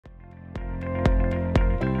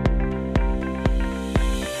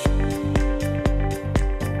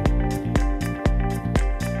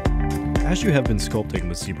As you have been sculpting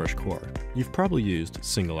with ZBrushCore, you've probably used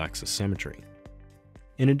single-axis symmetry.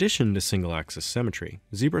 In addition to single-axis symmetry,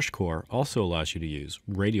 ZBrushCore also allows you to use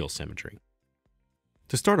radial symmetry.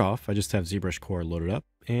 To start off, I just have ZBrushCore loaded up,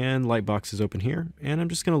 and Lightbox is open here, and I'm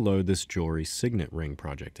just going to load this jewelry signet ring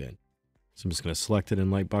project in. So I'm just going to select it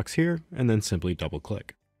in Lightbox here, and then simply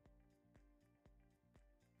double-click.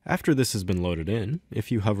 After this has been loaded in, if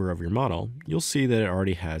you hover over your model, you'll see that it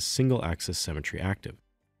already has single-axis symmetry active.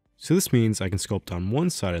 So this means I can sculpt on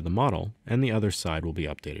one side of the model, and the other side will be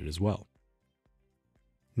updated as well.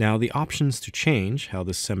 Now, the options to change how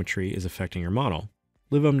this symmetry is affecting your model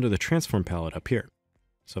live under the transform palette up here.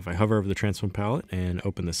 So if I hover over the transform palette and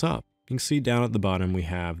open this up, you can see down at the bottom we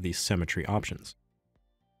have the symmetry options.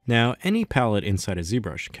 Now, any palette inside of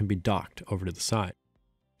ZBrush can be docked over to the side.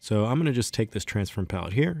 So I'm going to just take this transform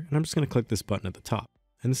palette here, and I'm just going to click this button at the top.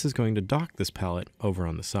 And this is going to dock this palette over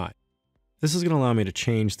on the side. This is going to allow me to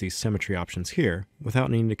change these symmetry options here without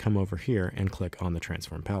needing to come over here and click on the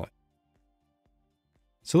transform palette.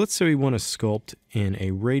 So let's say we want to sculpt in a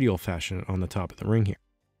radial fashion on the top of the ring here.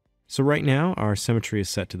 So right now our symmetry is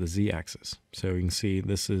set to the z-axis. So you can see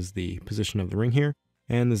this is the position of the ring here,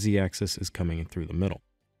 and the z-axis is coming in through the middle.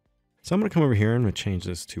 So I'm going to come over here and I'm going to change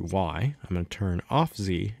this to y. I'm going to turn off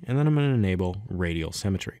z, and then I'm going to enable radial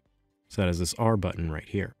symmetry. So that is this R button right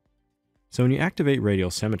here. So when you activate radial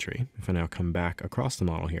symmetry, if I now come back across the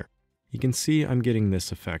model here, you can see I'm getting this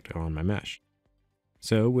effect on my mesh.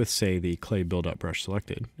 So with, say, the clay buildup brush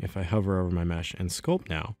selected, if I hover over my mesh and sculpt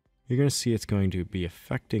now, you're going to see it's going to be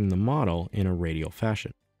affecting the model in a radial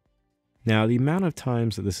fashion. Now, the amount of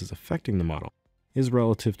times that this is affecting the model is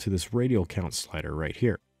relative to this radial count slider right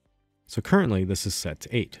here. So currently this is set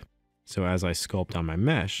to 8. So as I sculpt on my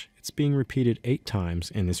mesh, it's being repeated 8 times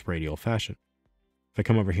in this radial fashion. If I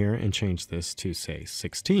come over here and change this to, say,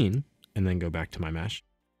 16, and then go back to my mesh,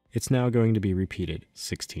 it's now going to be repeated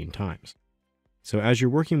 16 times. So as you're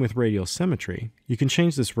working with radial symmetry, you can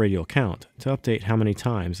change this radial count to update how many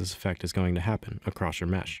times this effect is going to happen across your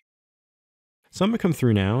mesh. So I'm going to come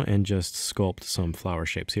through now and just sculpt some flower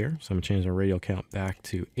shapes here. So I'm going to change the radial count back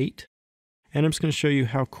to 8. And I'm just going to show you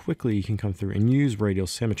how quickly you can come through and use radial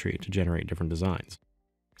symmetry to generate different designs.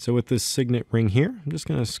 So with this signet ring here, I'm just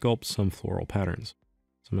going to sculpt some floral patterns.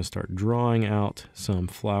 So I'm going to start drawing out some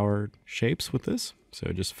flower shapes with this.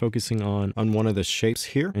 So just focusing on one of the shapes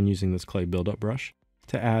here and using this clay buildup brush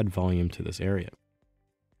to add volume to this area.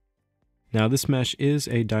 Now this mesh is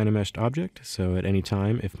a dynameshed object, so at any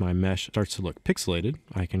time if my mesh starts to look pixelated,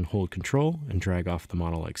 I can hold Control and drag off the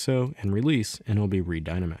model like so and release, and it'll be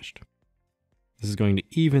re-dynameshed. This is going to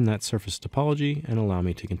even that surface topology and allow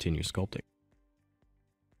me to continue sculpting.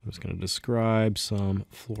 I'm just going to describe some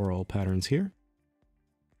floral patterns here.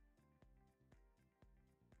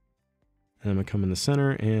 And I'm going to come in the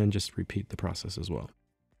center and just repeat the process as well.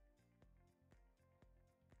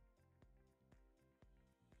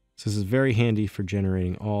 So this is very handy for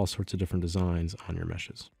generating all sorts of different designs on your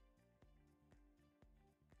meshes.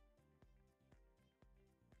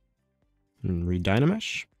 And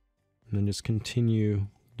re-dynamesh. And then just continue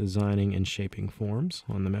designing and shaping forms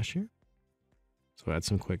on the mesh here. So add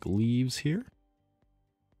some quick leaves here.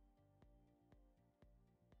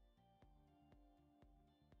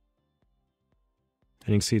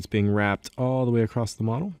 And you can see it's being wrapped all the way across the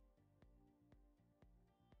model.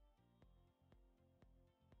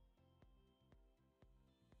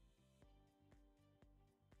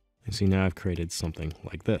 You see now I've created something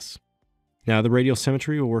like this. Now the radial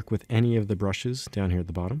symmetry will work with any of the brushes down here at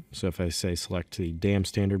the bottom. So if I say select the dam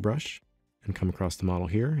standard brush and come across the model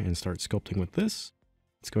here and start sculpting with this,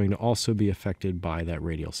 it's going to also be affected by that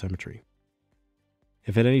radial symmetry.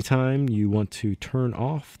 If at any time you want to turn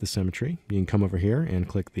off the symmetry, you can come over here and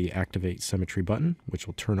click the Activate Symmetry button, which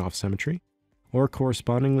will turn off symmetry. Or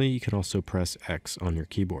correspondingly, you can also press X on your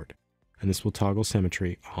keyboard, and this will toggle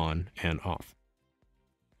symmetry on and off.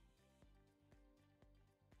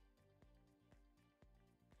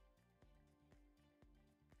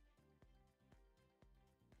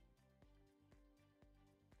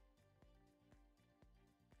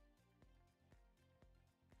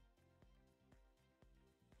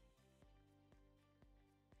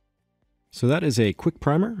 So that is a quick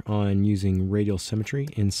primer on using radial symmetry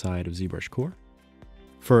inside of ZBrushCore.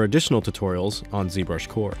 For additional tutorials on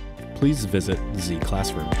ZBrushCore, please visit Z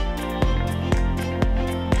Classroom.